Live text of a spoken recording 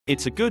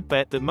It's a good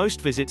bet that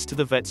most visits to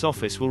the vet's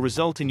office will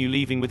result in you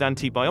leaving with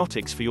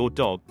antibiotics for your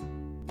dog.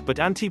 But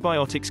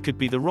antibiotics could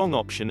be the wrong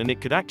option, and it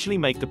could actually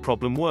make the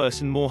problem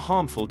worse and more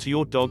harmful to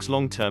your dog's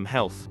long-term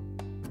health.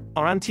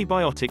 Are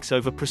antibiotics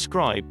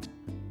overprescribed?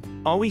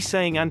 Are we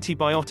saying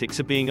antibiotics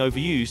are being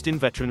overused in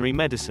veterinary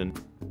medicine?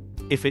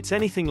 If it's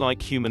anything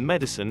like human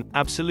medicine,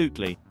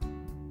 absolutely.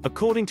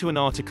 According to an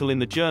article in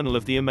the Journal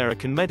of the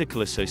American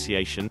Medical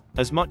Association,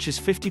 as much as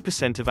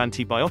 50% of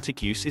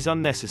antibiotic use is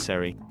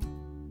unnecessary.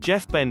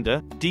 Jeff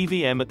Bender,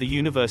 DVM at the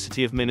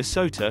University of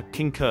Minnesota,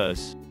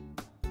 concurs.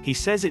 He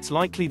says it's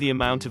likely the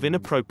amount of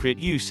inappropriate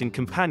use in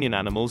companion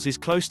animals is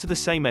close to the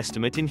same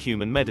estimate in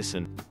human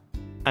medicine.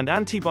 And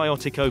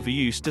antibiotic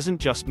overuse doesn't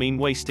just mean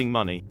wasting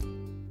money.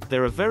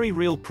 There are very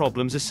real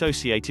problems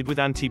associated with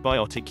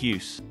antibiotic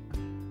use.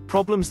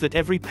 Problems that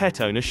every pet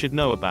owner should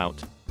know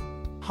about.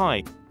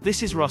 Hi,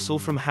 this is Russell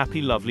from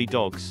Happy Lovely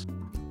Dogs.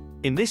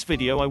 In this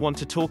video I want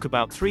to talk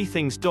about 3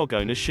 things dog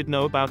owners should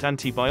know about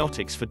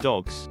antibiotics for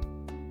dogs.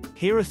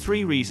 Here are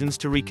 3 reasons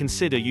to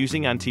reconsider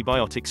using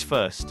antibiotics.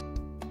 First,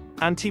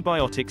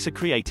 antibiotics are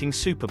creating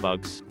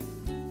superbugs.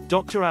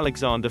 Dr.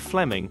 Alexander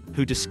Fleming,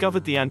 who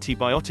discovered the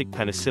antibiotic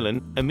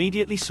penicillin,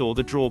 immediately saw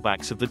the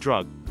drawbacks of the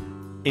drug.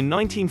 In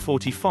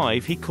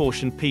 1945 he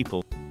cautioned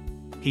people.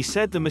 He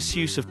said the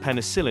misuse of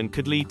penicillin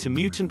could lead to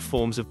mutant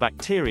forms of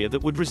bacteria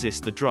that would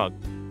resist the drug.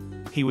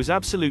 He was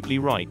absolutely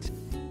right.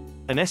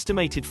 An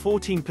estimated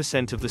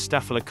 14% of the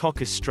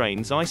Staphylococcus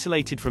strains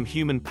isolated from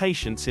human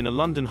patients in a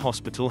London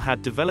hospital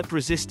had developed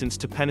resistance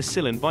to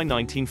penicillin by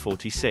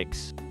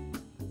 1946.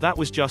 That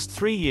was just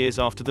 3 years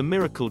after the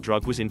miracle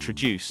drug was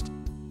introduced.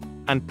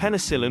 And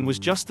penicillin was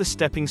just the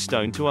stepping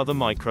stone to other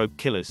microbe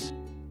killers.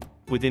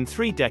 Within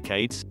 3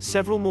 decades,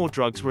 several more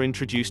drugs were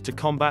introduced to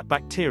combat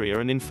bacteria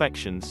and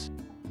infections.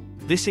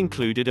 This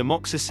included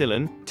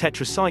amoxicillin,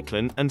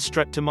 tetracycline, and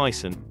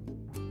streptomycin.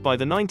 By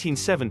the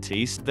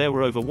 1970s, there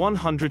were over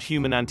 100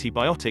 human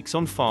antibiotics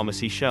on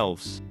pharmacy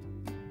shelves.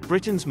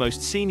 Britain's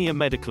most senior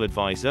medical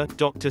advisor,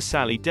 Dr.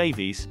 Sally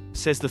Davies,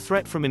 says the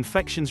threat from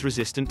infections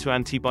resistant to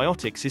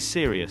antibiotics is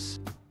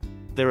serious.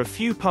 There are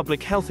few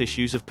public health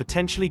issues of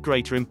potentially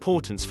greater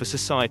importance for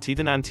society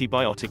than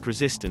antibiotic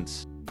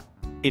resistance.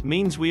 It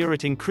means we are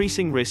at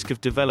increasing risk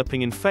of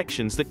developing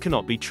infections that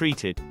cannot be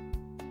treated.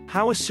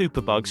 How are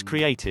superbugs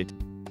created?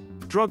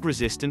 Drug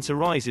resistance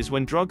arises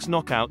when drugs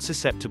knock out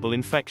susceptible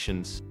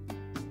infections.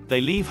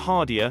 They leave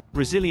hardier,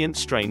 resilient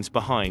strains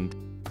behind.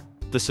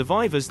 The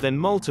survivors then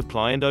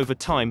multiply and over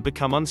time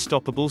become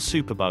unstoppable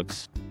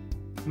superbugs.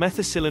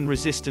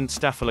 Methicillin-resistant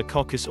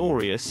Staphylococcus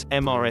aureus,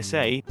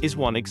 MRSA, is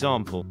one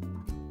example.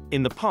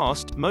 In the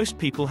past, most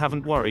people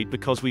haven't worried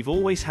because we've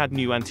always had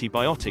new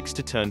antibiotics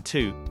to turn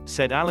to,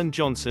 said Alan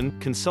Johnson,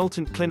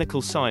 consultant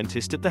clinical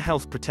scientist at the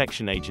Health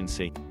Protection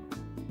Agency.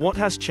 What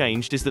has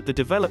changed is that the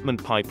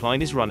development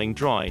pipeline is running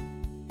dry.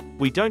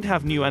 We don't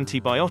have new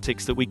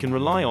antibiotics that we can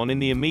rely on in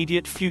the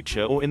immediate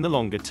future or in the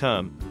longer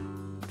term.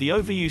 The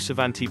overuse of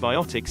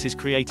antibiotics is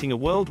creating a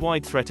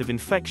worldwide threat of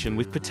infection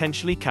with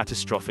potentially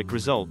catastrophic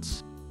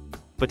results.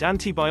 But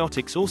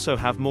antibiotics also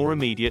have more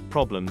immediate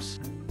problems.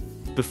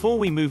 Before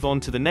we move on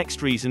to the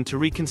next reason to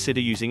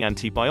reconsider using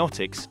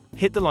antibiotics,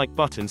 hit the like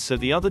button so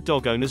the other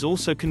dog owners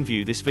also can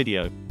view this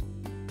video.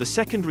 The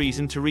second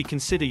reason to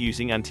reconsider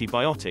using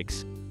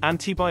antibiotics: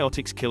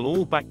 antibiotics kill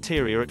all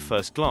bacteria at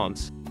first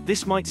glance.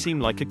 This might seem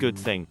like a good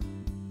thing.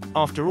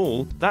 After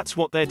all, that's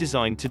what they're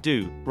designed to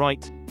do,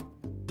 right?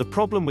 The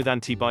problem with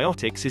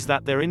antibiotics is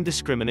that they're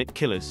indiscriminate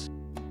killers.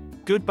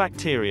 Good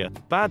bacteria,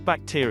 bad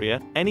bacteria,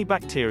 any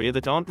bacteria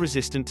that aren't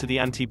resistant to the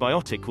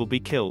antibiotic will be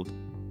killed.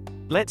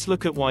 Let's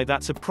look at why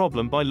that's a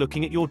problem by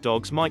looking at your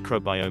dog's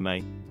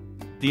microbiome.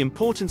 The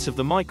importance of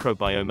the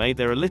microbiome: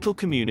 there are little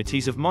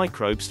communities of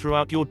microbes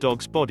throughout your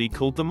dog's body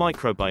called the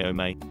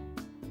microbiome.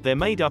 They're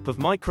made up of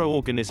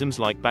microorganisms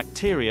like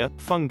bacteria,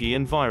 fungi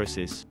and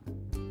viruses.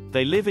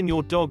 They live in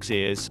your dog's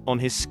ears, on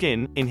his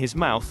skin, in his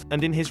mouth,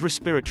 and in his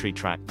respiratory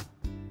tract.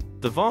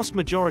 The vast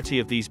majority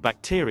of these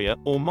bacteria,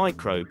 or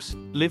microbes,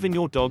 live in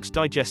your dog's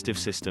digestive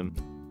system.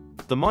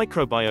 The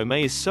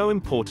microbiome is so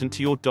important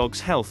to your dog's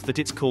health that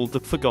it's called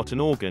the forgotten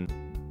organ.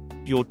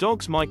 Your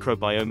dog's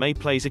microbiome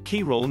plays a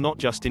key role not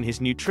just in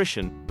his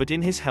nutrition, but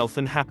in his health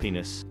and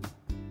happiness.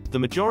 The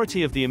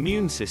majority of the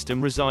immune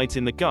system resides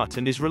in the gut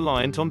and is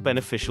reliant on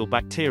beneficial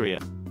bacteria.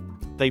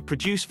 They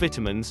produce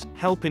vitamins,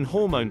 help in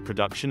hormone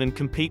production and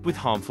compete with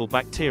harmful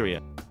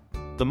bacteria.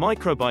 The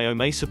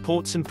microbiome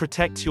supports and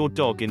protects your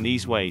dog in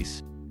these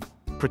ways.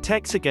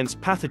 Protects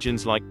against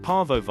pathogens like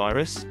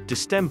parvovirus,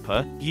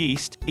 distemper,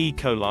 yeast, E.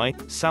 coli,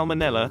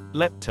 salmonella,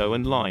 lepto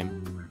and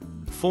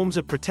Lyme. Forms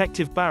a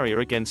protective barrier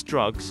against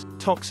drugs,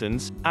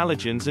 toxins,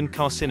 allergens and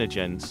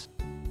carcinogens.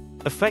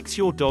 Affects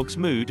your dog's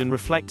mood and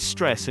reflects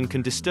stress and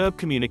can disturb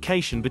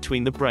communication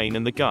between the brain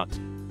and the gut.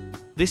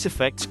 This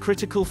affects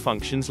critical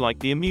functions like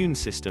the immune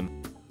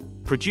system.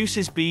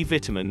 Produces B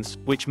vitamins,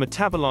 which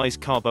metabolize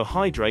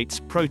carbohydrates,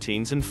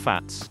 proteins and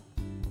fats.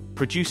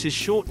 Produces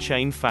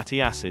short-chain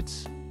fatty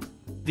acids.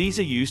 These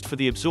are used for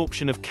the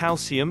absorption of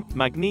calcium,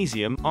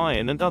 magnesium,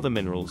 iron and other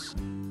minerals.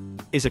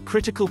 is a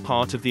critical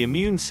part of the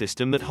immune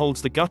system that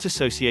holds the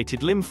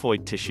gut-associated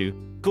lymphoid tissue,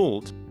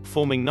 GALT,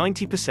 forming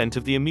 90%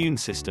 of the immune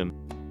system.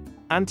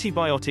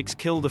 Antibiotics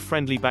kill the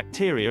friendly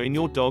bacteria in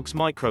your dog's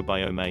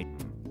microbiome.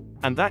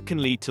 And that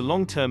can lead to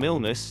long-term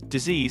illness,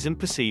 disease and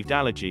perceived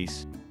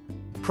allergies.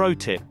 Pro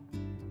tip: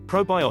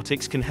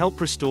 probiotics can help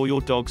restore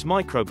your dog's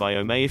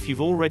microbiome if you've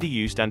already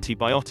used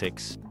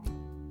antibiotics.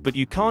 But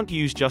you can't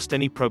use just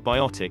any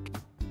probiotic.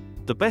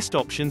 The best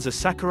options are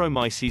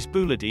Saccharomyces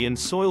boulardii and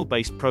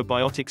soil-based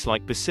probiotics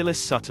like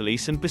Bacillus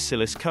subtilis and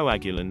Bacillus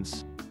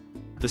coagulans.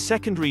 The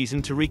second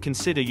reason to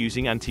reconsider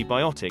using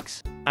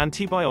antibiotics: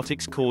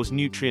 antibiotics cause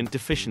nutrient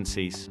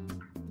deficiencies.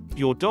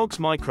 Your dog's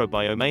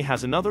microbiome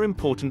has another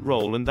important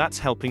role, and that's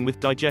helping with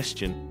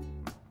digestion.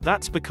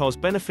 That's because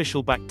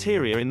beneficial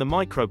bacteria in the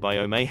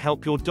microbiome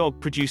help your dog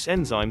produce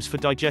enzymes for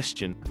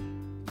digestion.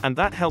 And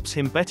that helps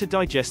him better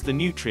digest the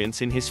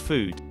nutrients in his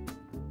food.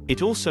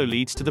 It also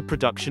leads to the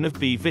production of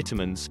B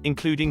vitamins,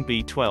 including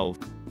B12.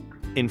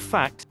 In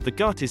fact, the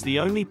gut is the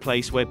only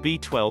place where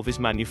B12 is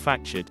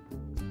manufactured.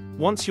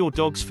 Once your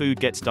dog's food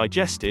gets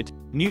digested,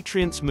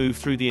 nutrients move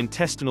through the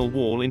intestinal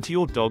wall into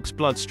your dog's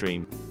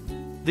bloodstream.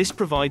 This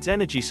provides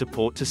energy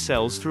support to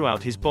cells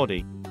throughout his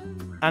body.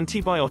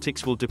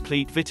 Antibiotics will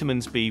deplete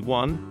vitamins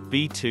B1,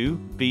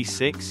 B2,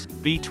 B6,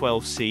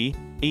 B12C,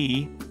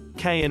 E,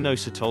 K,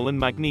 inositol and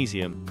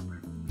magnesium.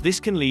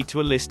 This can lead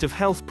to a list of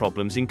health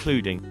problems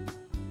including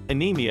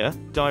anemia,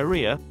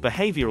 diarrhea,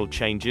 behavioral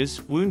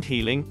changes, wound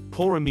healing,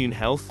 poor immune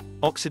health,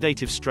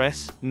 oxidative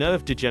stress,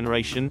 nerve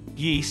degeneration,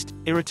 yeast,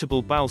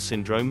 irritable bowel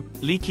syndrome,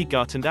 leaky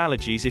gut and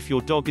allergies. If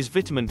your dog is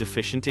vitamin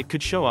deficient, it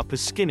could show up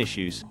as skin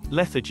issues,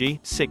 lethargy,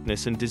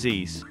 sickness and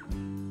disease.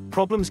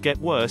 Problems get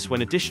worse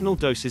when additional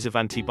doses of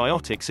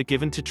antibiotics are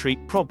given to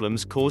treat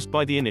problems caused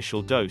by the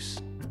initial dose.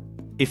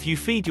 If you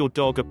feed your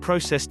dog a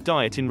processed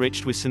diet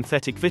enriched with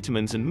synthetic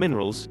vitamins and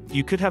minerals,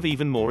 you could have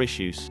even more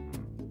issues.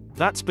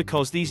 That's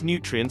because these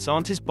nutrients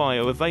aren't as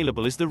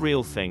bioavailable as the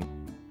real thing.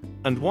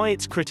 And why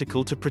it's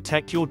critical to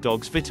protect your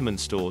dog's vitamin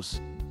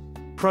stores.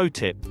 Pro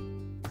tip: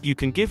 you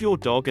can give your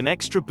dog an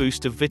extra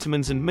boost of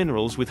vitamins and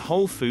minerals with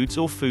whole foods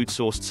or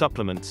food-sourced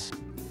supplements.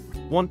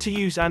 Want to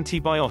use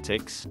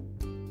antibiotics?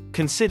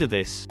 Consider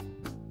this.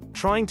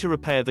 Trying to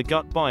repair the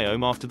gut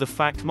biome after the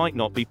fact might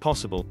not be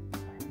possible.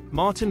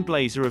 Martin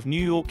Blazer of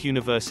New York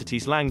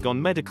University's Langone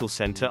Medical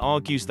Center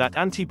argues that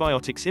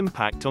antibiotics'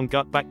 impact on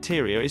gut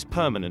bacteria is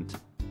permanent.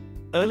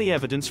 Early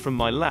evidence from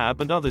my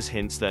lab and others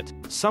hints that,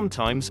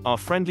 sometimes, our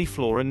friendly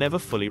flora never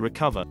fully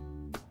recover.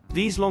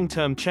 These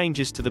long-term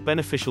changes to the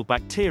beneficial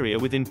bacteria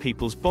within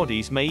people's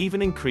bodies may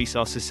even increase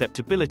our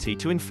susceptibility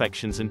to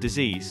infections and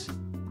disease.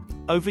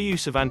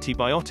 Overuse of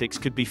antibiotics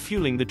could be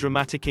fueling the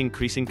dramatic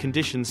increase in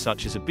conditions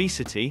such as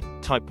obesity,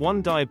 type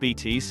 1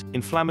 diabetes,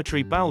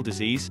 inflammatory bowel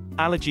disease,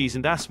 allergies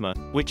and asthma,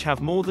 which have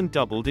more than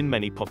doubled in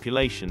many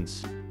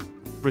populations.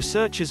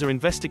 Researchers are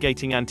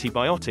investigating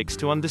antibiotics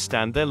to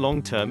understand their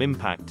long-term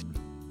impact.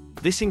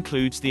 This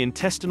includes the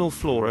intestinal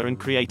flora and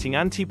creating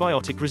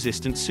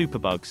antibiotic-resistant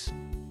superbugs.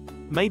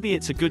 Maybe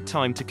it's a good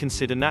time to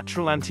consider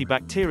natural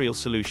antibacterial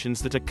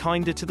solutions that are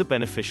kinder to the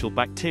beneficial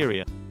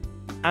bacteria.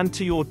 And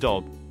to your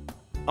dog.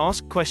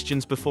 Ask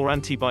questions before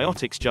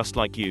antibiotics. Just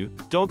like you,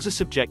 dogs are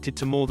subjected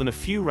to more than a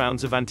few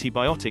rounds of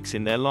antibiotics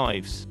in their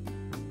lives.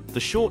 The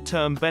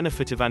short-term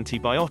benefit of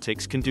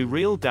antibiotics can do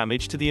real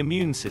damage to the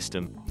immune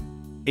system.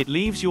 It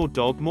leaves your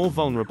dog more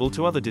vulnerable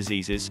to other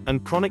diseases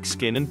and chronic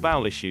skin and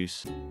bowel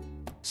issues.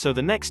 So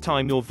the next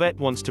time your vet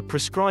wants to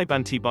prescribe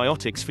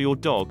antibiotics for your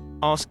dog,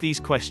 ask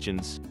these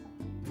questions.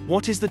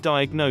 What is the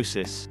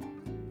diagnosis?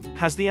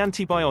 Has the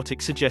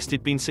antibiotic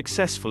suggested been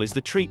successful as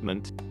the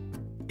treatment?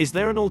 Is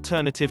there an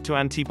alternative to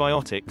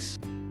antibiotics?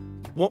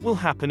 What will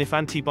happen if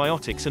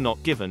antibiotics are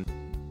not given?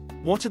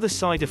 What are the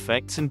side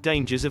effects and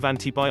dangers of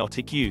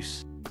antibiotic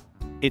use?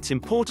 It's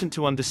important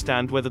to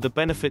understand whether the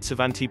benefits of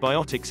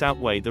antibiotics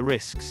outweigh the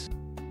risks.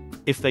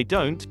 If they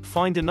don't,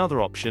 find another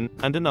option,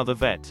 and another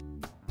vet.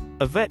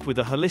 A vet with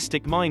a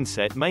holistic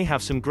mindset may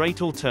have some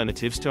great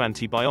alternatives to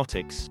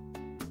antibiotics.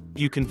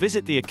 You can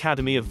visit the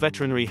Academy of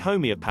Veterinary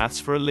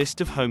Homeopaths for a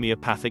list of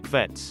homeopathic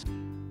vets.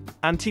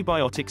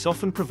 Antibiotics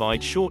often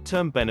provide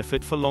short-term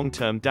benefit for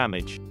long-term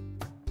damage.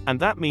 And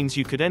that means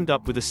you could end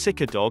up with a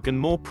sicker dog and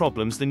more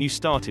problems than you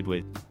started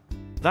with.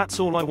 That's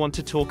all I want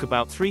to talk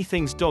about. 3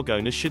 things dog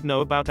owners should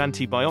know about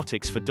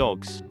antibiotics for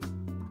dogs.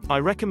 I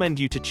recommend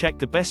you to check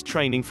the best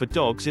training for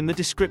dogs in the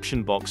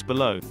description box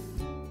below.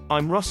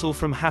 I'm Russell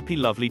from Happy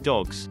Lovely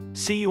Dogs.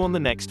 See you on the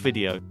next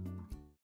video.